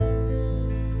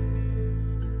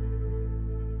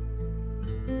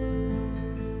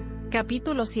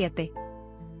Capítulo 7.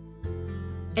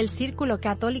 El Círculo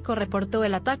Católico reportó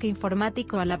el ataque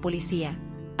informático a la policía.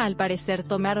 Al parecer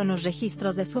tomaron los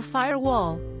registros de su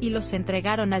firewall, y los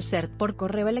entregaron al CERT por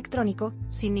correo electrónico,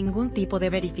 sin ningún tipo de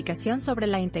verificación sobre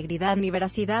la integridad ni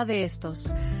veracidad de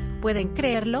estos. ¿Pueden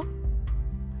creerlo?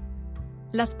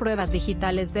 Las pruebas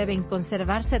digitales deben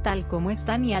conservarse tal como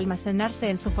están y almacenarse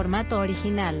en su formato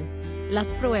original.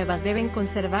 Las pruebas deben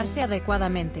conservarse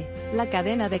adecuadamente. La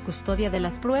cadena de custodia de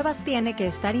las pruebas tiene que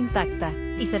estar intacta,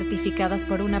 y certificadas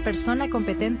por una persona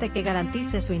competente que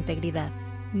garantice su integridad.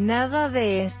 Nada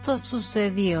de esto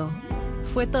sucedió.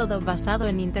 Fue todo basado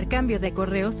en intercambio de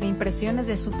correos e impresiones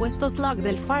de supuestos logs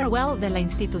del firewall de la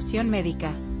institución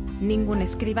médica. Ningún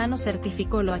escribano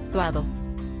certificó lo actuado.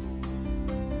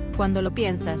 Cuando lo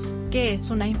piensas, ¿qué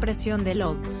es una impresión de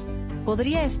logs?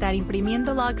 Podría estar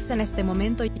imprimiendo logs en este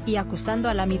momento y acusando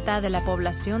a la mitad de la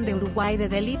población de Uruguay de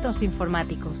delitos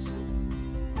informáticos.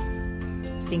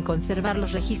 Sin conservar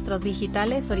los registros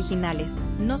digitales originales,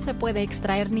 no se puede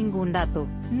extraer ningún dato,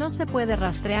 no se puede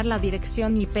rastrear la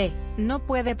dirección IP, no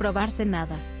puede probarse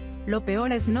nada. Lo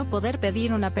peor es no poder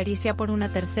pedir una pericia por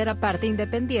una tercera parte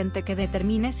independiente que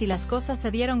determine si las cosas se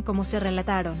dieron como se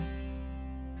relataron.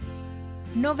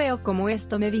 No veo cómo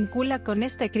esto me vincula con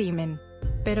este crimen.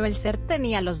 Pero el CERT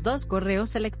tenía los dos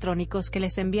correos electrónicos que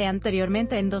les envié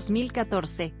anteriormente en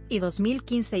 2014 y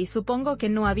 2015 y supongo que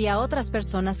no había otras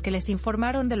personas que les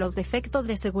informaron de los defectos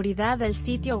de seguridad del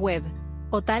sitio web.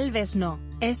 O tal vez no,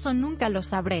 eso nunca lo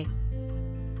sabré.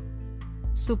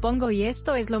 Supongo, y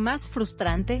esto es lo más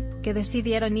frustrante, que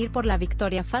decidieron ir por la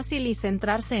victoria fácil y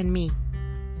centrarse en mí.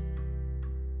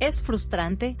 Es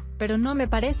frustrante, pero no me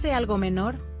parece algo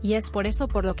menor, y es por eso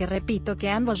por lo que repito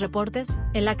que ambos reportes,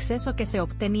 el acceso que se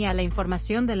obtenía a la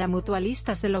información de la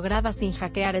mutualista se lograba sin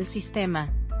hackear el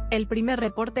sistema. El primer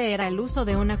reporte era el uso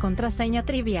de una contraseña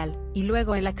trivial, y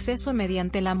luego el acceso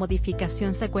mediante la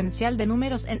modificación secuencial de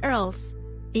números en URLs.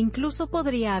 Incluso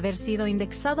podría haber sido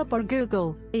indexado por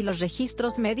Google, y los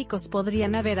registros médicos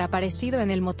podrían haber aparecido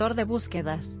en el motor de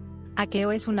búsquedas.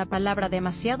 Hackeo es una palabra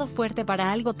demasiado fuerte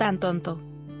para algo tan tonto.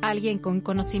 Alguien con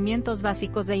conocimientos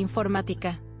básicos de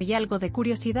informática y algo de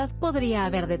curiosidad podría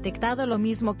haber detectado lo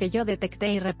mismo que yo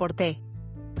detecté y reporté.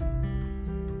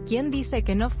 ¿Quién dice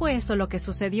que no fue eso lo que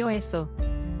sucedió eso?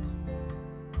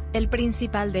 El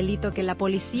principal delito que la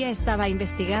policía estaba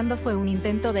investigando fue un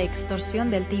intento de extorsión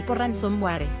del tipo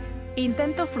ransomware.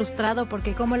 Intento frustrado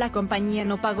porque como la compañía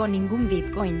no pagó ningún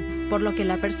Bitcoin, por lo que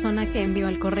la persona que envió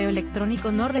el correo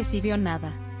electrónico no recibió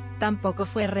nada. Tampoco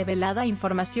fue revelada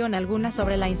información alguna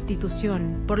sobre la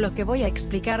institución, por lo que voy a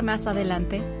explicar más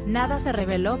adelante. Nada se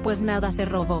reveló pues nada se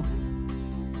robó.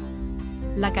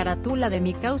 La carátula de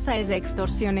mi causa es de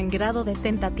extorsión en grado de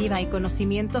tentativa y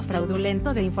conocimiento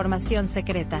fraudulento de información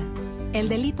secreta. El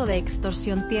delito de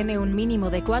extorsión tiene un mínimo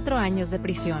de 4 años de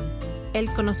prisión.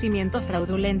 El conocimiento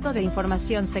fraudulento de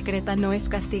información secreta no es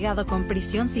castigado con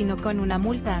prisión sino con una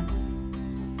multa.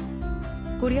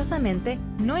 Curiosamente,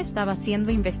 no estaba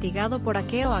siendo investigado por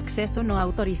hackeo o acceso no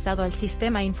autorizado al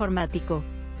sistema informático.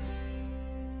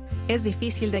 Es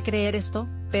difícil de creer esto,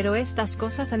 pero estas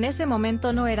cosas en ese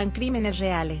momento no eran crímenes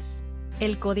reales.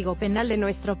 El Código Penal de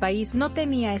nuestro país no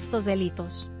tenía estos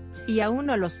delitos. Y aún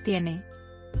no los tiene.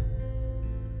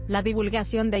 La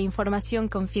divulgación de información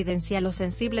confidencial o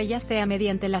sensible, ya sea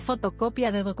mediante la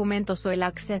fotocopia de documentos o el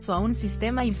acceso a un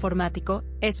sistema informático,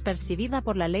 es percibida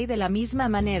por la ley de la misma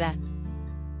manera.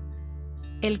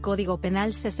 El Código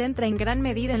Penal se centra en gran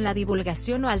medida en la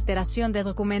divulgación o alteración de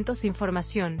documentos e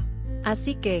información.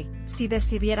 Así que, si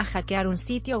decidiera hackear un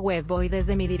sitio web hoy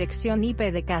desde mi dirección IP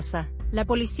de casa, la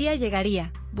policía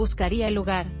llegaría, buscaría el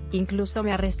lugar, incluso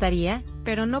me arrestaría,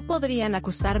 pero no podrían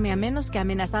acusarme a menos que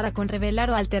amenazara con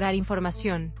revelar o alterar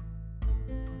información.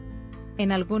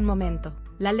 En algún momento,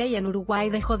 la ley en Uruguay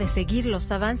dejó de seguir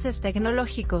los avances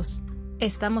tecnológicos.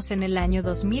 Estamos en el año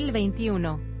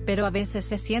 2021. Pero a veces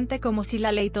se siente como si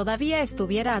la ley todavía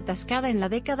estuviera atascada en la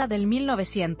década del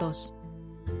 1900.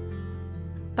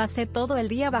 Pasé todo el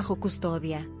día bajo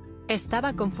custodia.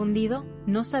 Estaba confundido,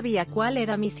 no sabía cuál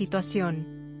era mi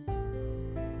situación.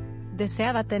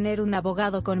 Deseaba tener un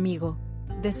abogado conmigo.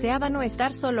 Deseaba no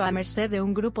estar solo a merced de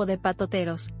un grupo de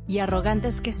patoteros y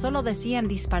arrogantes que solo decían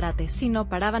disparates y no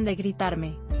paraban de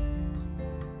gritarme.